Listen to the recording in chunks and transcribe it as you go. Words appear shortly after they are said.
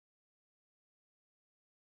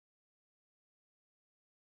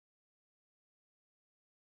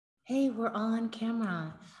Hey, we're all on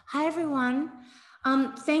camera. Hi, everyone.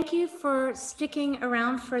 Thank you for sticking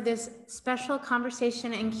around for this special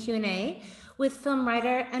conversation and Q&A with film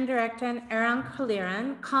writer and director Eran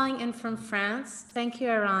Kolirin, calling in from France. Thank you,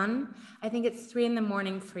 Eran. I think it's 3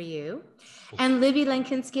 a.m. for you. And Libby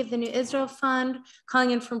Lenkinski of the New Israel Fund,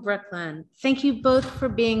 calling in from Brooklyn. Thank you both for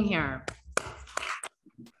being here.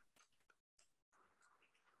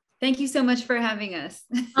 Thank you so much for having us.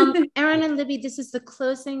 Eran and Libby, this is the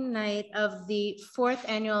closing night of the 4th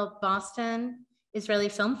annual Boston Israeli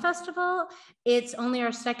Film Festival. It's only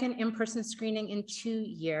our second in-person screening in 2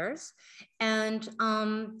 years. And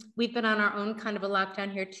we've been on our own kind of a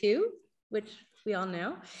lockdown here too, which we all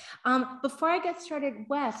know. Before I get started,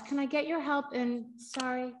 Wes, can I get your help in,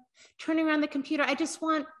 turning around the computer? I just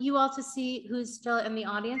want you all to see who's still in the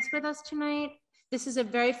audience with us tonight. This is a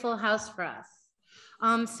very full house for us.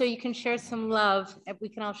 So you can share some love. We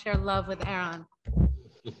can all share love with Eran.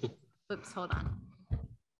 Oops, hold on.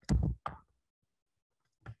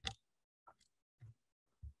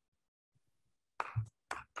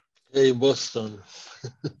 Hey, Boston.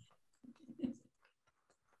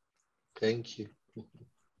 Thank you.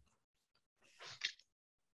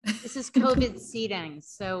 This is COVID seating,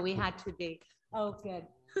 so we had to be, oh, good.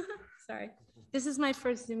 Sorry. This is my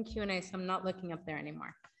first Zoom Q&A, so I'm not looking up there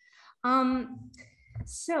anymore.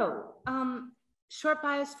 Short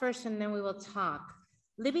bios first, and then we will talk.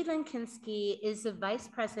 Libby Lenkinski is the Vice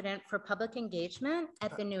President for Public Engagement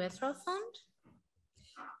at the New Israel Fund,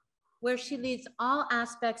 where she leads all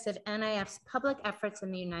aspects of NIF's public efforts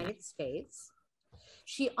in the United States.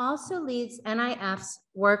 She also leads NIF's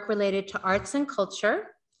work related to arts and culture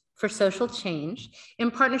for social change in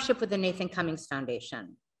partnership with the Nathan Cummings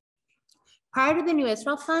Foundation. Prior to the New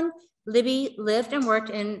Israel Fund, Libby lived and worked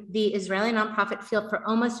in the Israeli nonprofit field for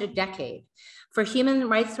almost a decade for human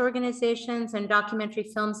rights organizations and documentary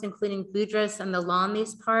films, including Budras and The Law in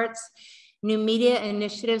These Parts, new media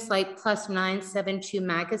initiatives like Plus 972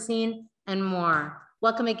 Magazine, and more.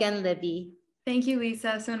 Welcome again, Libby. Thank you,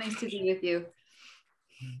 Lisa. So nice to be with you.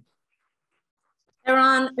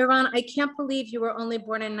 Eran, I can't believe you were only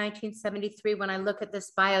born in 1973 when I look at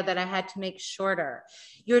this bio that I had to make shorter.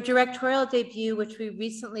 Your directorial debut, which we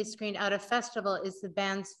recently screened out of festival, is The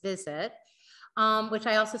Band's Visit, which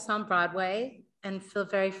I also saw on Broadway and feel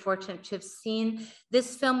very fortunate to have seen.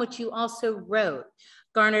 This film, which you also wrote,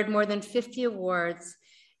 garnered more than 50 awards.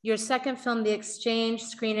 Your second film, The Exchange,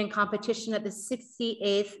 screened in competition at the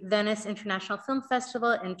 68th Venice International Film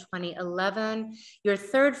Festival in 2011. Your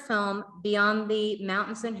third film, Beyond the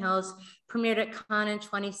Mountains and Hills, premiered at Cannes in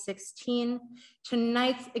 2016.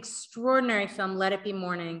 Tonight's extraordinary film, Let It Be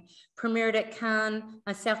Morning, premiered at Cannes,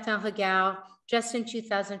 Un Certain Regard, just in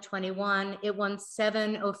 2021. It won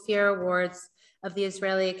 7 Ophir Awards of the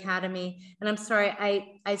Israeli Academy. And I'm sorry,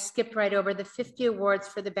 I skipped right over the 50 awards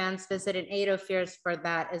for The Band's Visit and 8 Ophirs for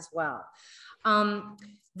that as well.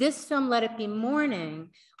 This film, Let It Be Morning,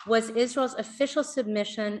 was Israel's official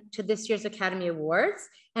submission to this year's Academy Awards,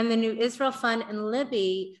 and the New Israel Fund and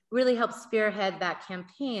Libby really helped spearhead that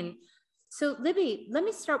campaign. So Libby, let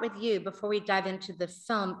me start with you before we dive into the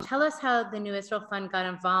film. Tell us how the New Israel Fund got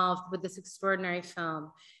involved with this extraordinary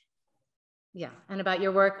film. Yeah, and about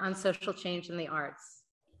your work on social change in the arts.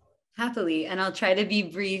 Happily, and I'll try to be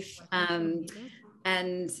brief. Well,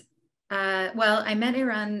 I met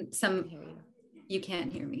Eran you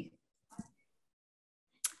can't hear me.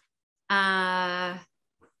 I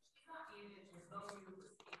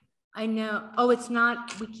know, oh, it's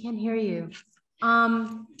not, we can't hear you.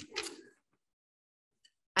 I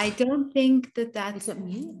don't think that's, is it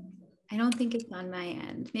me? I don't think it's on my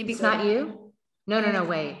end. Maybe it's not you? No,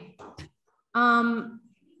 wait.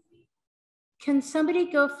 Can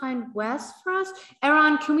somebody go find Wes for us?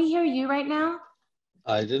 Eran, can we hear you right now?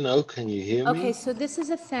 I don't know. Can you hear me? Okay, so this is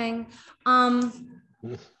a thing.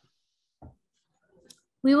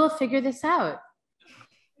 We will figure this out.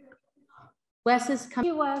 Wes is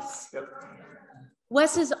coming. Wes. Yep.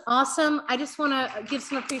 Wes is awesome. I just want to give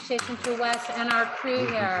some appreciation to Wes and our crew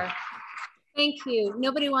here. Thank you.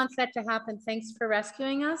 Nobody wants that to happen. Thanks for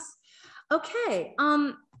rescuing us. Okay.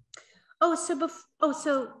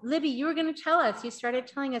 So Libby, you were going to tell us, you started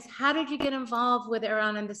telling us, how did you get involved with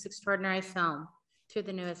Eran in this extraordinary film through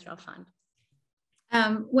the New Israel Fund?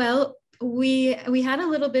 Well, we had a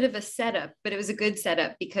little bit of a setup, but it was a good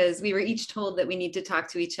setup because we were each told that we need to talk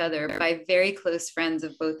to each other by very close friends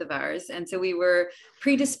of both of ours. And so we were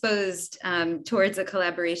predisposed towards a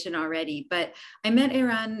collaboration already. But I met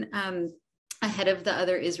Eran ahead of the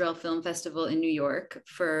other Israel Film Festival in New York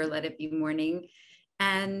for Let It Be Morning.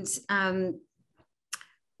 And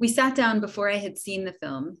we sat down before I had seen the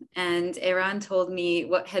film, and Eran told me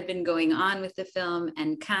what had been going on with the film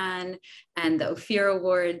and Cannes and the Ophir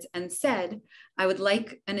Awards, and said, I would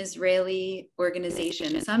like an Israeli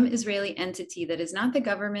organization, some Israeli entity that is not the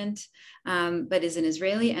government, but is an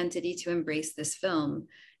Israeli entity, to embrace this film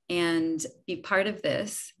and be part of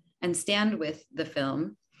this and stand with the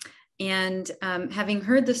film. And having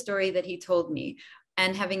heard the story that he told me,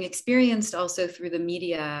 and having experienced also through the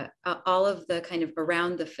media, all of the kind of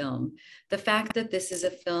around the film, the fact that this is a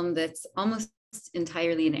film that's almost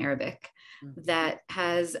entirely in Arabic, that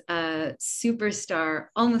has a superstar,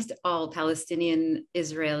 almost all Palestinian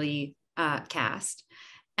Israeli cast,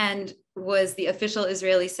 and was the official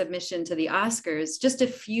Israeli submission to the Oscars just a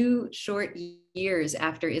few short years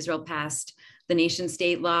after Israel passed the nation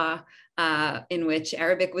state law, in which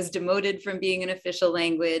Arabic was demoted from being an official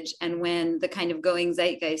language, and when the kind of going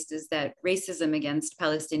zeitgeist is that racism against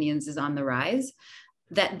Palestinians is on the rise,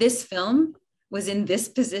 that this film was in this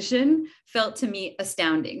position felt to me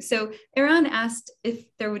astounding. So Eran asked if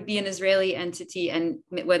there would be an Israeli entity and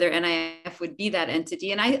whether NIF would be that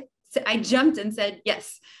entity. And I jumped and said,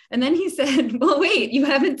 yes. And then he said, well, wait, you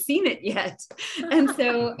haven't seen it yet. And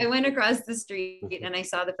so I went across the street and I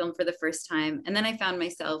saw the film for the first time. And then I found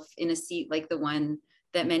myself in a seat like the one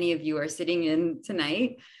that many of you are sitting in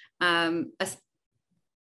tonight,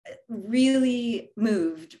 really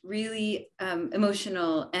moved, really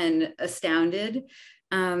emotional and astounded.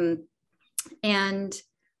 And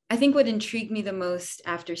I think what intrigued me the most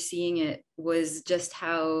after seeing it was just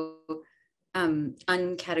how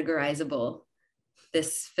uncategorizable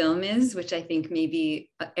this film is, which I think may be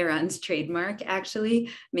Eran's trademark, actually,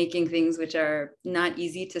 making things which are not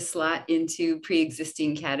easy to slot into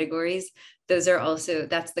pre-existing categories. Those are also,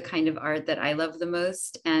 that's the kind of art that I love the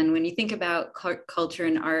most. And when you think about culture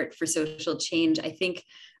and art for social change, I think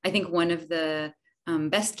one of the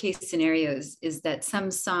best case scenarios is that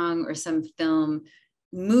some song or some film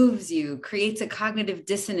moves you, creates a cognitive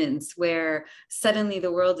dissonance where suddenly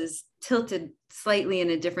the world is tilted slightly in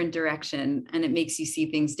a different direction and it makes you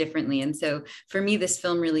see things differently. And so for me, this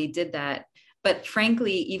film really did that. But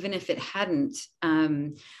frankly, even if it hadn't,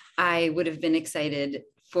 I would have been excited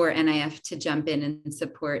for NIF to jump in and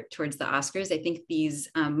support towards the Oscars. I think these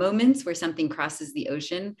moments where something crosses the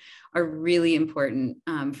ocean are really important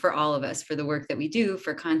for all of us, for the work that we do,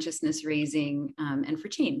 for consciousness raising, and for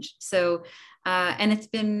change. So, and it's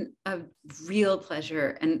been a real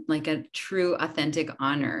pleasure and like a true authentic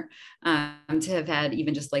honor to have had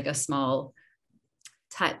even just like a small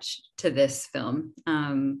touch to this film.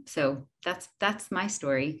 So that's my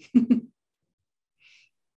story.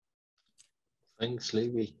 Thanks,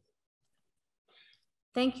 Libby.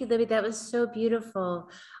 Thank you, Libby. That was so beautiful.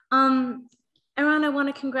 Eran, I want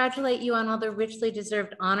to congratulate you on all the richly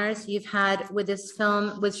deserved honors you've had with this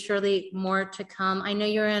film, with surely more to come. I know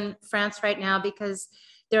you're in France right now because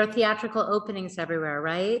there are theatrical openings everywhere,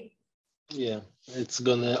 right? Yeah, it's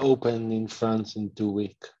gonna open in France in 2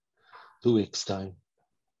 weeks time.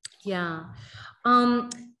 Yeah.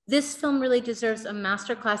 This film really deserves a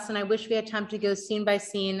masterclass, and I wish we had time to go scene by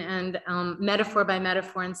scene and metaphor by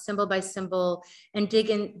metaphor and symbol by symbol and dig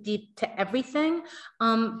in deep to everything.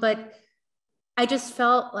 But I just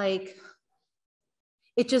felt like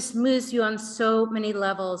it just moves you on so many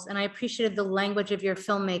levels. And I appreciated the language of your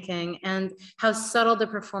filmmaking and how subtle the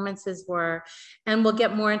performances were. And we'll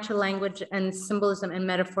get more into language and symbolism and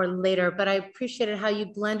metaphor later, but I appreciated how you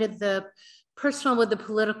blended the personal with the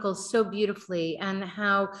political so beautifully, and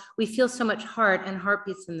how we feel so much heart and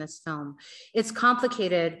heartbeats in this film. It's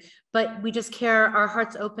complicated, but we just care, our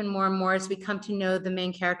hearts open more and more as we come to know the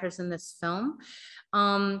main characters in this film.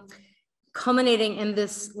 Culminating in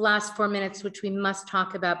this last 4 minutes, which we must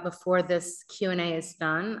talk about before this Q&A is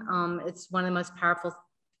done. It's one of the most powerful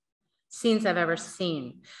scenes I've ever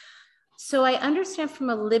seen. So I understand from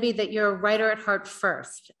Libby that you're a writer at heart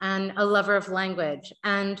first and a lover of language.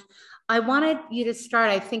 And I wanted you to start,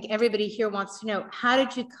 I think everybody here wants to know, how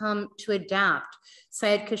did you come to adapt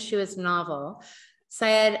Syed Kashua's novel?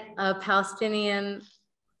 Syed, a Palestinian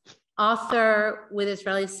author with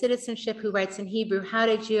Israeli citizenship who writes in Hebrew, how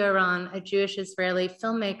did you, Eran, a Jewish Israeli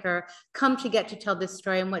filmmaker, come to get to tell this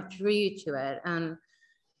story, and what drew you to it? And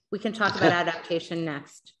we can talk about adaptation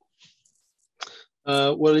next.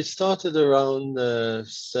 Well, it started around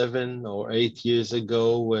 7 or 8 years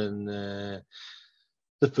ago when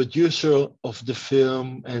the producer of the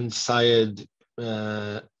film and Syed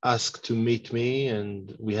asked to meet me,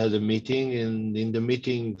 and we had a meeting. And in the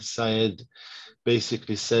meeting, Syed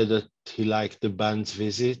basically said that he liked the band's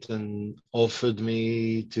visit and offered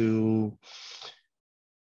me to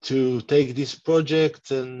to take this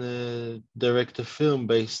project and direct a film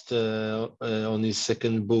based on his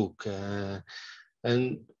second book.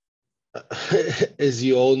 And as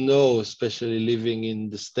you all know, especially living in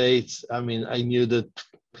the States, I mean, I knew that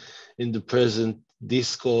in the present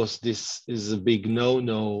discourse, this is a big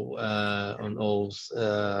no-no on all.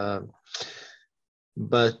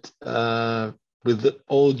 But with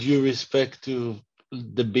all due respect to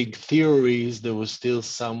the big theories, there was still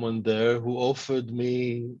someone there who offered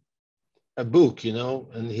me a book, you know,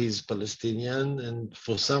 and he's Palestinian. And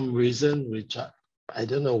for some reason, which I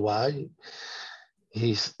don't know why,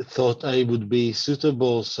 he thought I would be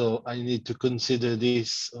suitable. So I need to consider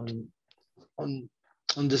this on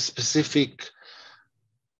the specific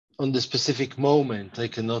moment. I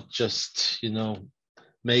cannot just, you know,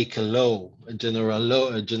 make a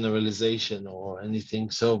generalization or anything.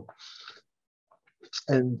 So,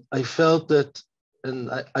 and I felt that, and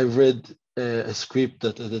I read a script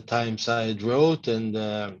that at the time Syed wrote, and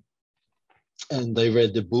I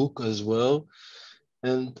read the book as well,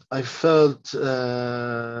 and I felt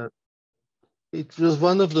it was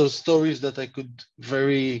one of those stories that I could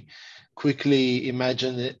very quickly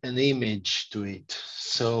imagine an image to it.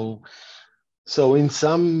 So in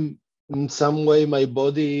some way, my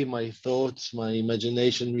body, my thoughts, my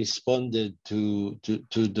imagination responded to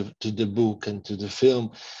the book and to the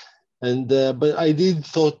film, and but I did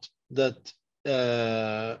thought that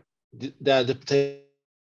the adaptation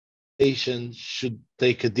should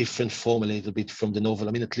take a different form a little bit from the novel.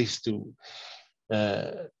 I mean, at least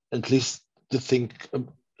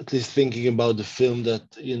thinking about the film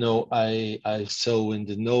that, you know, I saw in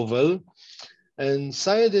the novel. And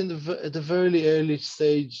Syed at the very early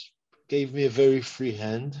stage gave me a very free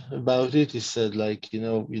hand about it. He said, like, you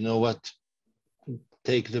know what,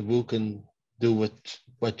 take the book and do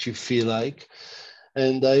what you feel like.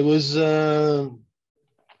 And I was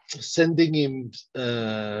sending him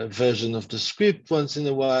a version of the script once in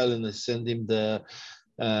a while, and I send him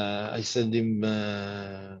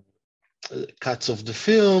cuts of the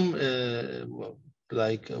film,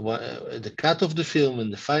 the cut of the film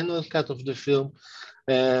and the final cut of the film.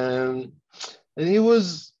 And he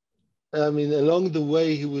was, I mean, along the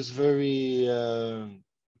way, he was very, a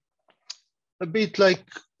bit like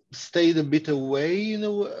stayed a bit away, you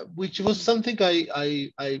know, which was something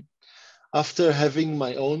I after having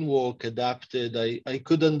my own work adapted, I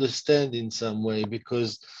could understand in some way,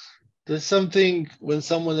 because there's something when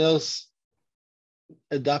someone else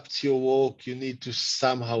adapts your work, you need to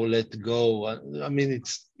somehow let go. I mean,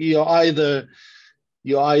 it's you're either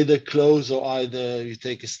close or either you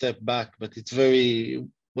take a step back, but it's very,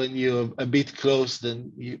 when you're a bit close,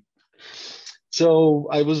 then you. So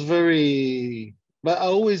I was very, but I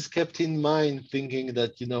always kept in mind thinking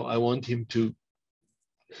that, you know, I want him to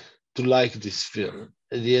like this film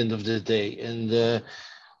at the end of the day. And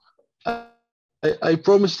I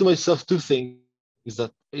promised to myself two things,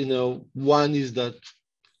 that, you know, one is that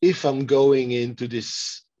if I'm going into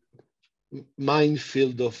this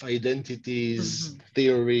minefield of identities,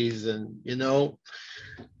 theories, and, you know,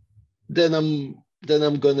 then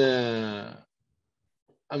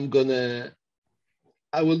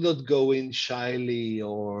I will not go in shyly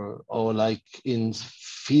or like in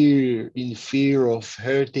fear of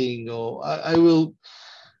hurting, or I will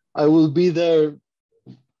be there,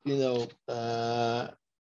 you know,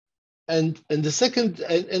 and the second,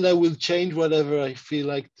 and I will change whatever I feel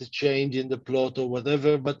like to change in the plot or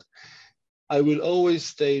whatever, but I will always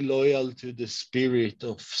stay loyal to the spirit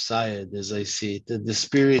of Syed as I see it, the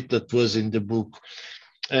spirit that was in the book.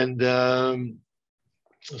 And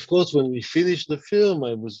of course, when we finished the film,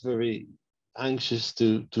 I was very anxious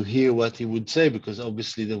to hear what he would say, because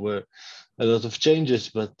obviously there were a lot of changes,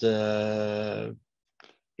 but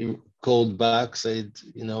he called back, said,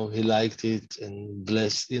 you know, he liked it and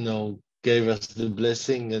blessed, you know, gave us the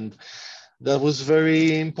blessing. And that was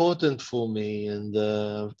very important for me. And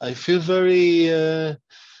I feel very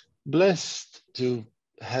blessed to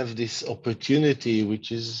have this opportunity,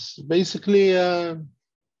 which is basically a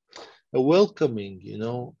welcoming, you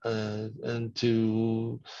know, and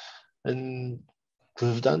to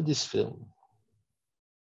have done this film.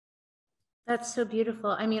 That's so beautiful.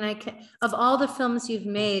 I mean, of all the films you've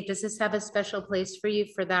made, does this have a special place for you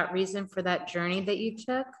for that reason, for that journey that you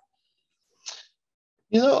took?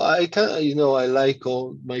 You know, I like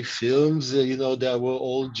all my films. You know, they were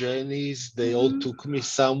all journeys. They all took me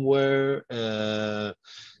somewhere. And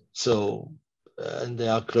they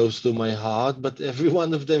are close to my heart. But every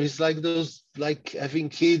one of them is like like having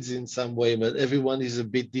kids in some way. But everyone is a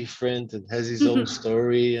bit different and has his own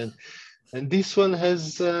story. And this one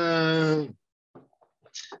has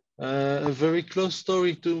a very close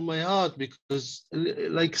story to my heart, because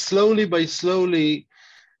like slowly by slowly,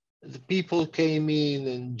 the people came in,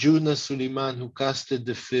 and Juna Suleiman, who casted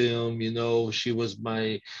the film, you know, she was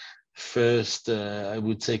my first, I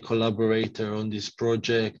would say, collaborator on this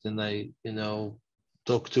project, and I, you know,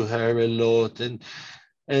 talked to her a lot,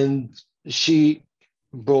 and she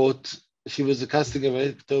brought. She was a casting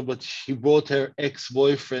director, but she brought her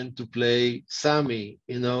ex-boyfriend to play Sami,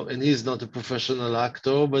 you know, and he's not a professional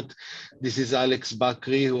actor, but this is Alex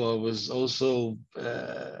Bakri, who I was also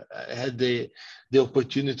I had the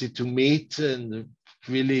opportunity to meet, and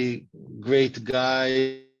really great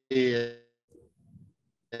guy,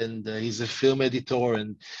 and he's a film editor,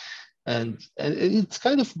 and it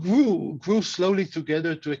kind of grew slowly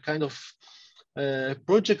together to a kind of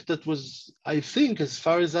project that was, I think, as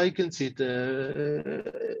far as I can see it,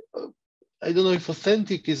 I don't know if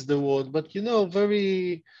authentic is the word, but you know,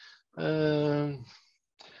 very uh,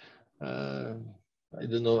 I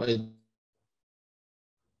don't know, I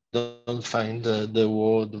don't find the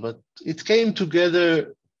word, but it came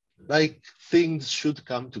together like things should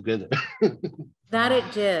come together. That it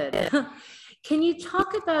did. Can you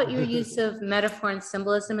talk about your use of metaphor and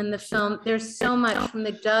symbolism in the film? There's so much, from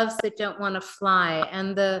the doves that don't want to fly,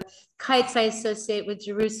 and the kites I associate with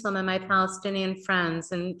Jerusalem and my Palestinian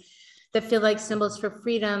friends, and that feel like symbols for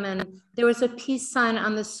freedom. And there was a peace sign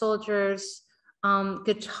on the soldier's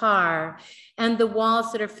guitar, and the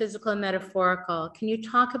walls that are physical and metaphorical. Can you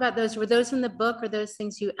talk about those? Were those in the book, or those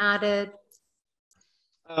things you added?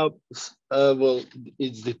 Well,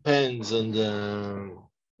 it depends on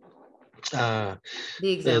The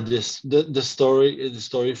example. the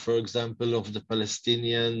story, for example, of the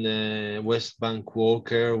Palestinian West Bank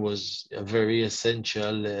worker was a very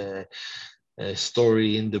essential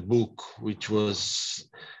story in the book, which it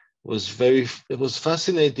was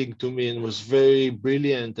fascinating to me, and was very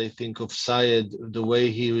brilliant, I think, of Syed, the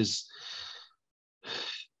way he was,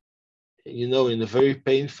 you know, in a very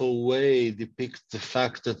painful way, depict the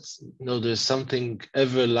fact that, you know, there's something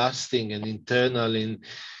everlasting and internal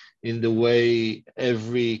in the way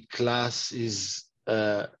every class is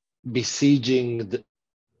besieging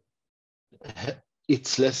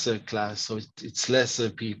its lesser class, or its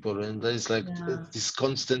lesser people, and there's like this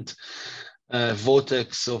constant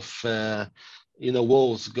vortex of you know,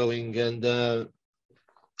 wars going, and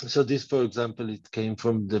so this, for example, it came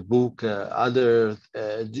from the book.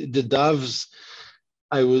 The doves,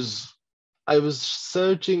 I was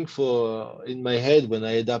searching for in my head when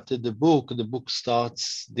I adapted the book. The book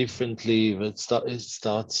starts differently, but it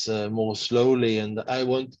starts more slowly, and I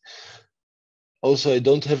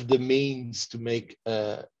don't have the means to make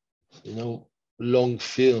you know, long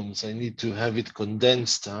films. I need to have it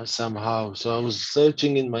condensed somehow. So I was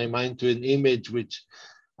searching in my mind to an image which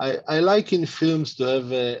I like in films, to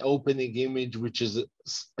have an opening image which is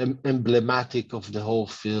emblematic of the whole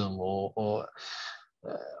film, or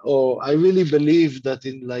I really believe that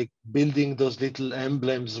in like building those little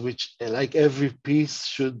emblems, which like every piece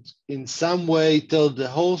should in some way tell the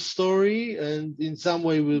whole story, and in some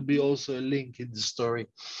way will be also a link in the story.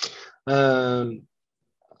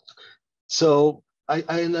 So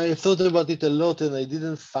I thought about it a lot, and I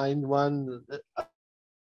didn't find one.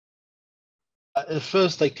 At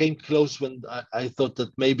first, I came close when I thought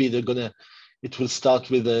that maybe it will start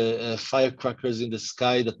with firecrackers in the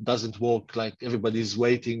sky that doesn't work. Like everybody's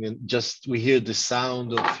waiting, and just we hear the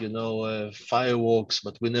sound of, you know, fireworks,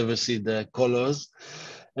 but we never see the colors.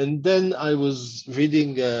 And then I was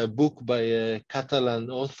reading a book by a Catalan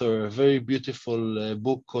author, a very beautiful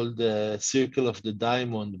book called The Circle of the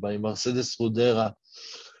Diamond by Mercedes Rudera.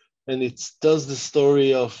 And it tells the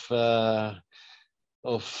story of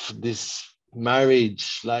this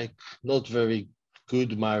marriage, like not very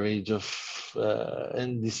good marriage, and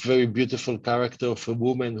this very beautiful character of a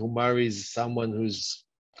woman who marries someone who's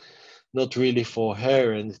not really for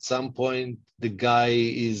her, and at some point the guy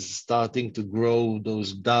is starting to grow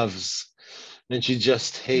those doves, and she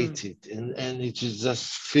just hates it, and it's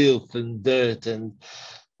just filth and dirt, and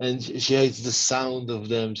she hates the sound of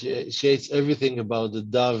them. She hates everything about the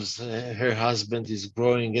doves her husband is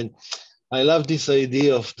growing. And I love this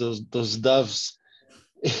idea of those doves.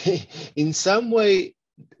 In some way,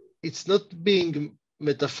 it's not being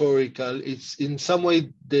metaphorical. It's in some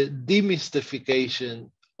way the demystification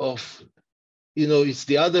of, you know, it's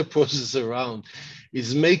the other process around.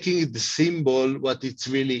 It's making the symbol what it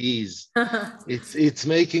really is. It's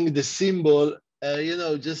making the symbol, you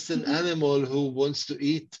know, just an animal who wants to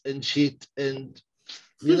eat and shit and,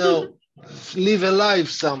 you know, live a life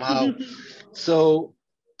somehow. So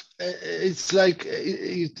it's like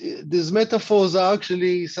these metaphors are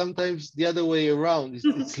actually sometimes the other way around.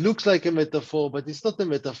 It looks like a metaphor, but it's not a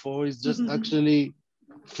metaphor. It's just actually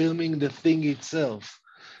filming the thing itself.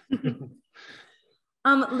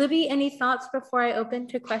 Libby, any thoughts before I open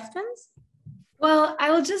to questions? Well,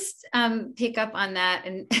 I will just pick up on that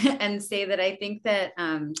and and say that I think that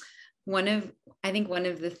one of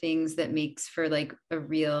the things that makes for like a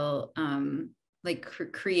real like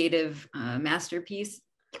creative masterpiece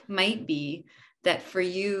might be that for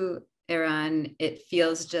you, Eran, it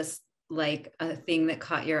feels just like a thing that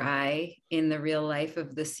caught your eye in the real life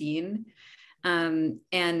of the scene.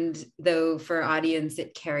 And though for audience,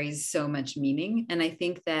 it carries so much meaning. And I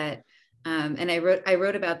think that, and I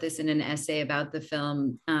wrote about this in an essay about the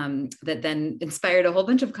film that then inspired a whole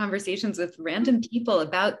bunch of conversations with random people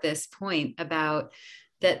about this point, about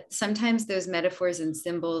that sometimes those metaphors and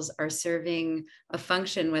symbols are serving a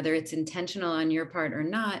function, whether it's intentional on your part or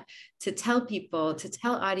not, to tell people, to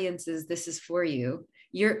tell audiences, this is for you.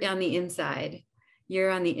 You're on the inside.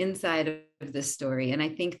 You're on the inside of this story. And I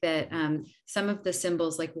think that some of the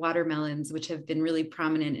symbols like watermelons, which have been really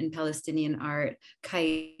prominent in Palestinian art,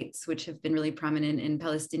 kites, which have been really prominent in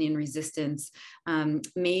Palestinian resistance,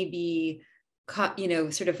 may be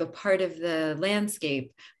sort of a part of the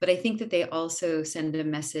landscape, but I think that they also send a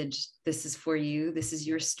message. This is for you. This is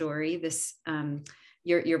your story. This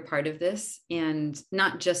you're part of this, and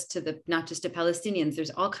not just to Palestinians.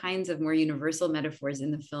 There's all kinds of more universal metaphors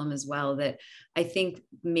in the film as well that I think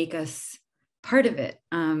make us part of it,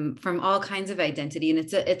 from all kinds of identity, and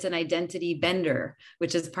it's an identity bender,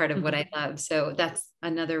 which is part of what I love. So that's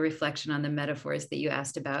another reflection on the metaphors that you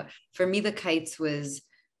asked about. For me, the kites was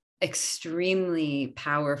extremely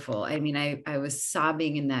powerful. I mean, I was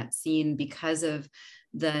sobbing in that scene because of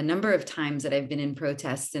the number of times that I've been in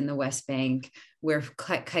protests in the West Bank where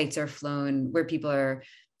kites are flown, where people are,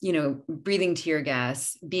 breathing tear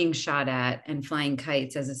gas, being shot at, and flying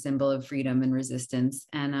kites as a symbol of freedom and resistance.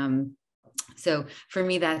 And so for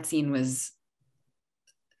me, that scene was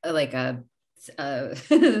like a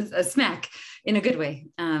smack in a good way,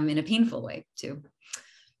 in a painful way too.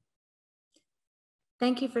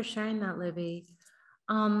 Thank you for sharing that, Libby.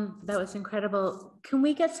 That was incredible. Can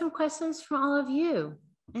we get some questions from all of you?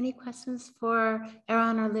 Any questions for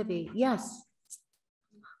Eran or Libby? Yes.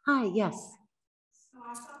 Hi, yes. So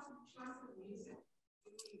I thought the choice of music.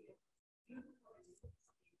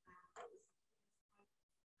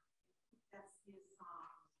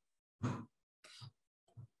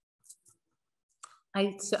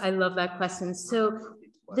 I love that question. So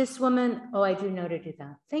this woman, I do know to do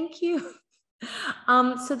that. Thank you.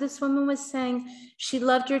 So this woman was saying she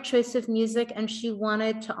loved your choice of music and she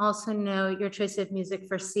wanted to also know your choice of music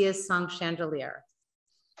for Sia's song Chandelier.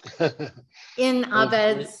 In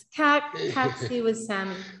Abed's Taxi with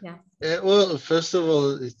Sammy. Yeah. Well, first of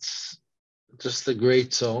all, it's just a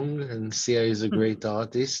great song, and Sia is a great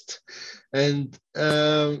artist. And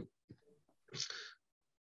I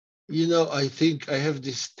think I have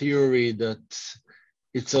this theory that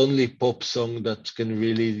it's only pop song that can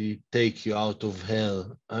really take you out of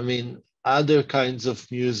hell. I mean, other kinds of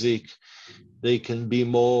music, they can be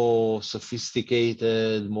more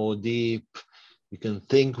sophisticated, more deep. You can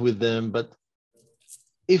think with them, but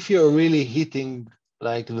if you're really hitting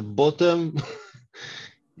like the bottom,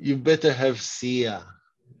 you better have Sia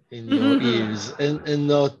in your ears, and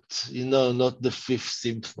not not the Fifth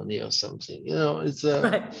Symphony or something.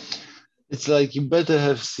 Right. It's like you better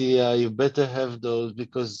have Sia, you better have those,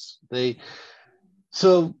 because they.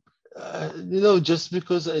 So just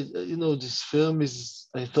because this film is,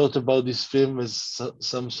 I thought about this film as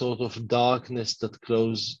some sort of darkness that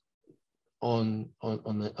grows on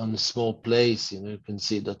a small place. You can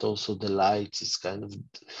see that also the light is kind of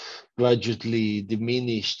gradually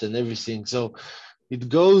diminished and everything. So it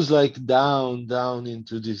goes like down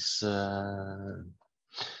into this I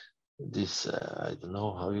don't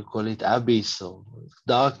know how you call it, abyss or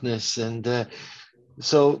darkness. And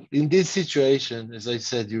so in this situation, as I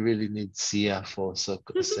said, you really need Sia for a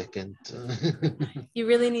second. You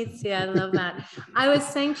really need Sia. I love that. I was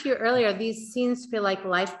saying to you earlier, these scenes feel like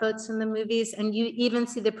lifeboats in the movies, and you even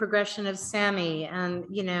see the progression of Sammy, and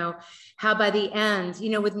how by the end,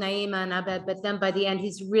 with Naima and Abed, but then by the end,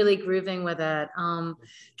 he's really grooving with it.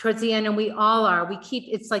 Towards the end, and we all are.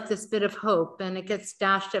 It's like this bit of hope, and it gets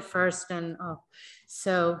dashed at first, and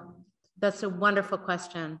so that's a wonderful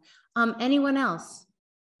question. Anyone else?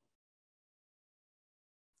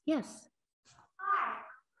 Yes. Hi.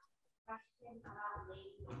 Question about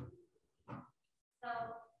Libby. So,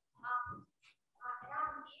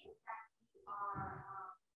 around you that you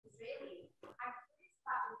are Israeli, I'm curious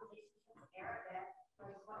about the relationship with Arabic,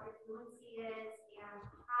 like what your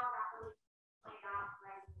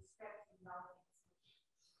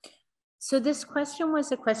So this question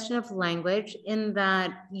was a question of language in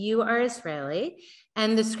that you are Israeli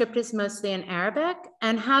and the script is mostly in Arabic.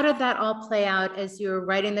 And how did that all play out as you were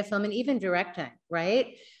writing the film and even directing,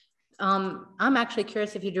 right? I'm actually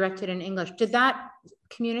curious if you directed in English. Did that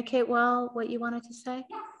communicate well what you wanted to say?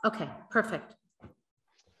 Okay, perfect.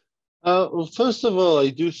 Well, first of all,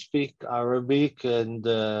 I do speak Arabic, and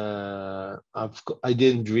I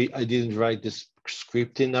didn't write this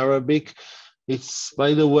script in Arabic. It's,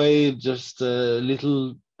 by the way, just a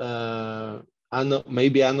little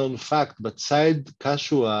maybe unknown fact, but Said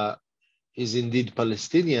Kashua is indeed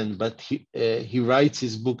Palestinian, but he writes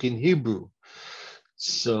his book in Hebrew.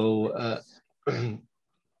 So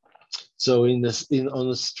so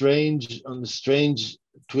on a strange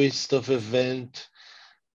twist of event,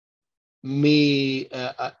 me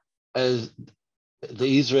as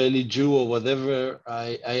the Israeli Jew or whatever,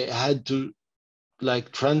 I had to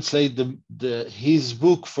like translate his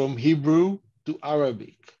book from Hebrew to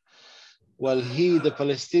Arabic, while he the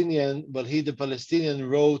Palestinian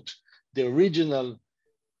wrote the original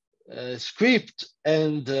script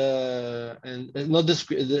and not the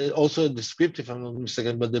script, also the script, if I'm not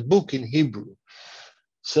mistaken, but the book in Hebrew.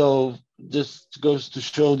 So just goes to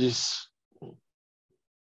show this,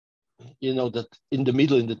 you know, that in the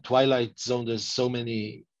middle, in the twilight zone, there's so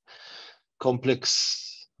many complexity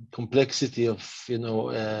of, you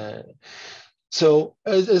know. So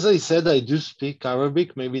as I said, I do speak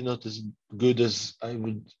Arabic, maybe not as good as I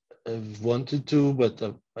would have wanted to, but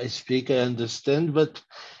I speak, I understand. But,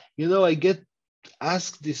 you know, I get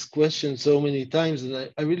asked this question so many times,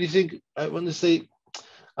 and I really think, I want to say,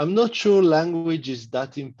 I'm not sure language is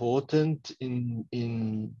that important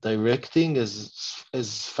in directing, as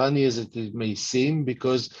funny as it may seem,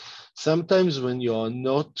 because sometimes when you are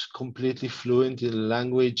not completely fluent in a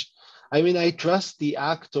language, I mean, I trust the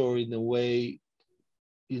actor in a way,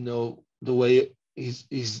 you know, the way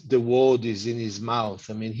the word is in his mouth.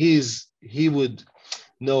 I mean, he would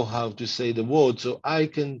know how to say the word, so I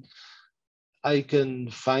can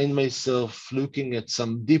find myself looking at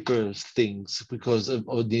some deeper things because of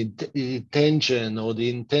the intention or the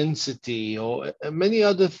intensity or many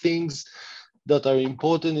other things that are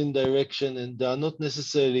important in direction, and they are not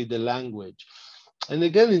necessarily the language. And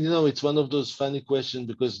again, you know, it's one of those funny questions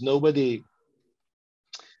because nobody,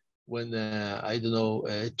 when I don't know,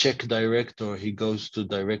 a Czech director, he goes to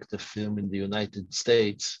direct a film in the United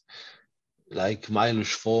States, like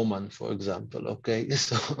Milos Forman, for example, okay?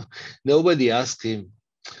 So nobody asked him,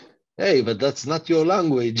 hey, but that's not your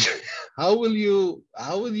language. How will you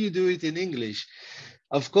do it in English?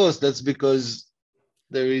 Of course, that's because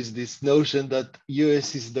there is this notion that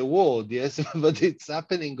US is the world, yes? But it's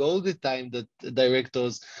happening all the time that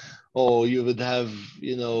directors, or you would have,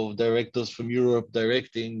 you know, directors from Europe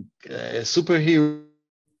directing superhero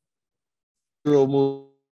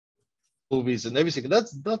movies and everything.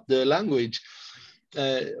 That's not the language.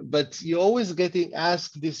 But you're always getting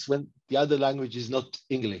asked this when the other language is not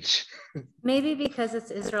English. Maybe because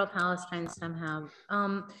it's Israel-Palestine somehow.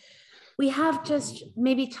 We have just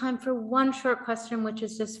maybe time for one short question, which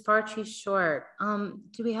is just far too short.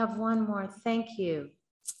 Do we have one more? Thank you.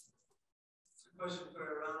 It's a question for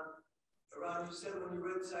Eran. Eran, you said when you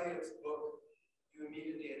read Sayed's book, you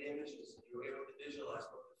immediately had images and you were able to visualize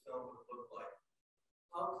what the film would look like.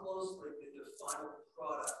 How closely did the final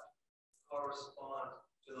product correspond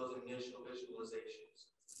to those initial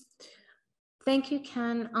visualizations? Thank you,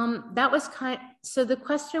 Ken. That was so the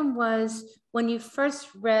question was, when you first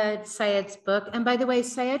read Sayed's book, and by the way,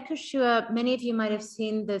 Sayed Kashua, many of you might have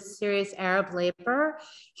seen the series Arab Labor.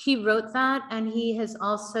 He wrote that, and he has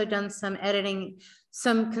also done some editing,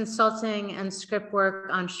 some consulting and script work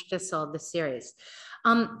on Shtisel, the series.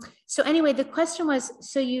 So anyway, the question was,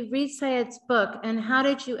 so you read Sayed's book, and how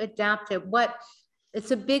did you adapt it?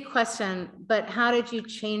 It's a big question, but how did you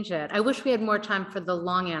change it? I wish we had more time for the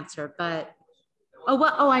long answer, but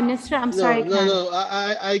oh, I missed it. I'm sorry, Ken. No,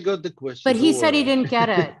 I got the question. But he said he didn't get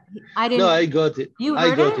it. I didn't. No, I got it. You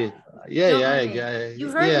heard it? Yeah,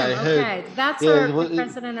 You heard him. I heard. Okay, that's the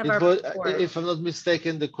president of our board. If I'm not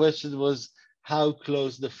mistaken, the question was how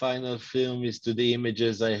close the final film is to the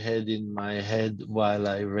images I had in my head while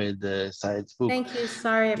I read Sayed's book. Thank you.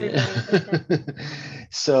 Sorry, everybody.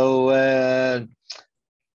 So,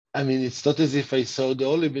 I mean, it's not as if I saw the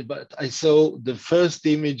whole image, but I saw the first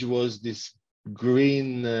image was this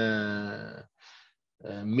green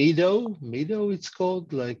meadow, it's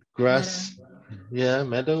called, like grass.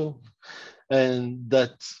 Meadow. And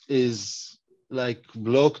that is like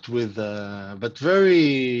blocked with, but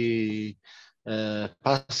very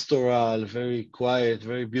pastoral, very quiet,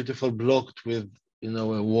 very beautiful, blocked with, you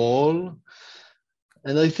know, a wall.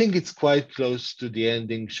 And I think it's quite close to the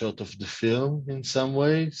ending shot of the film in some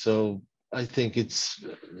way. So I think it's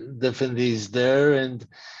definitely is there. And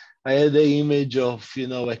I had the image of, you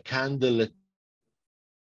know, a candle at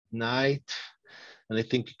night. And I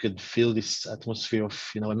think you could feel this atmosphere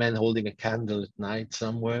of, you know, a man holding a candle at night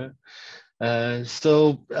somewhere. I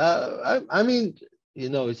mean, you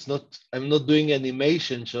know, it's not, I'm not doing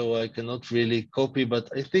animation, so I cannot really copy, but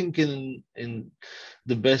I think in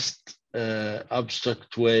the best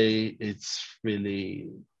abstract way, it's really,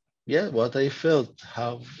 yeah, what I felt,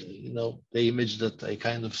 how, you know, the image that I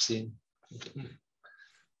kind of seen.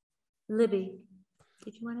 Libby,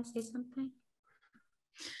 did you want to say something?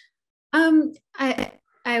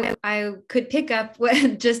 I could pick up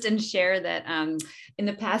what just and share that in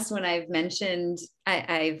the past when I've mentioned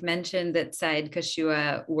that Said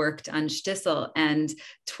Kashua worked on Shtisel, and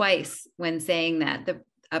twice when saying that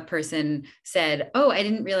a person said, "Oh, I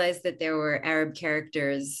didn't realize that there were Arab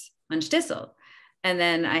characters on Shtisel." And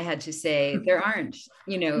then I had to say there aren't,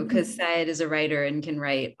 you know, because Syed is a writer and can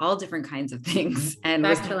write all different kinds of things and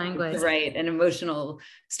Back was to language. to write an emotional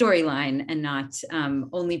storyline and not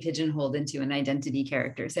only pigeonholed into an identity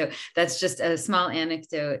character. So that's just a small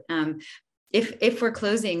anecdote. If we're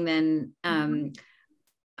closing, then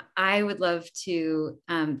I would love to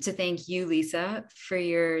thank you, Lisa, for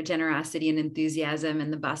your generosity and enthusiasm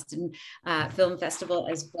in the Boston Film Festival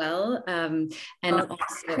as well. Also,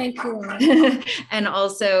 thank you. and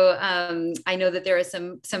also, I know that there are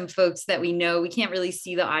some folks that we know. We can't really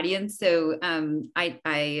see the audience, so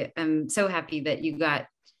I am so happy that you got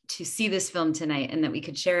to see this film tonight and that we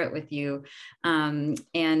could share it with you.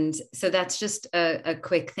 And so that's just a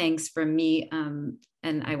quick thanks from me.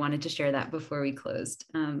 And I wanted to share that before we closed.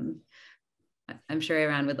 I'm sure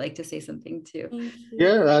Eran would like to say something too.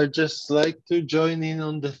 Yeah, I'd just like to join in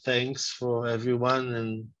on the thanks for everyone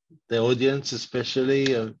and the audience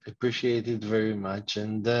especially. I appreciate it very much.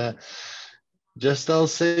 And just I'll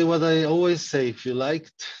say what I always say, if you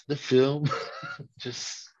liked the film,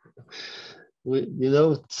 just, you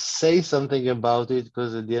know, say something about it,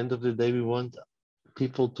 because at the end of the day, we want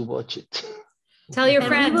people to watch it. Tell your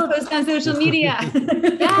friends, post on social media.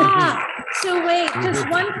 Yeah. So wait, just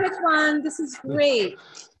one quick one. This is great.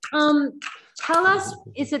 Tell us,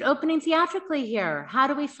 is it opening theatrically here? How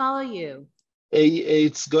do we follow you?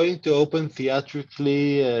 It's going to open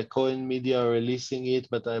theatrically. Cohen Media are releasing it,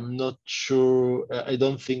 but I'm not sure. I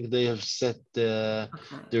don't think they have set the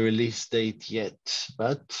release date yet,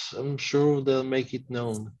 but I'm sure they'll make it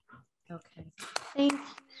known. Okay. Thank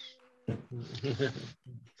you.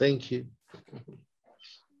 Thank you.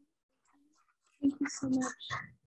 Thank you so much.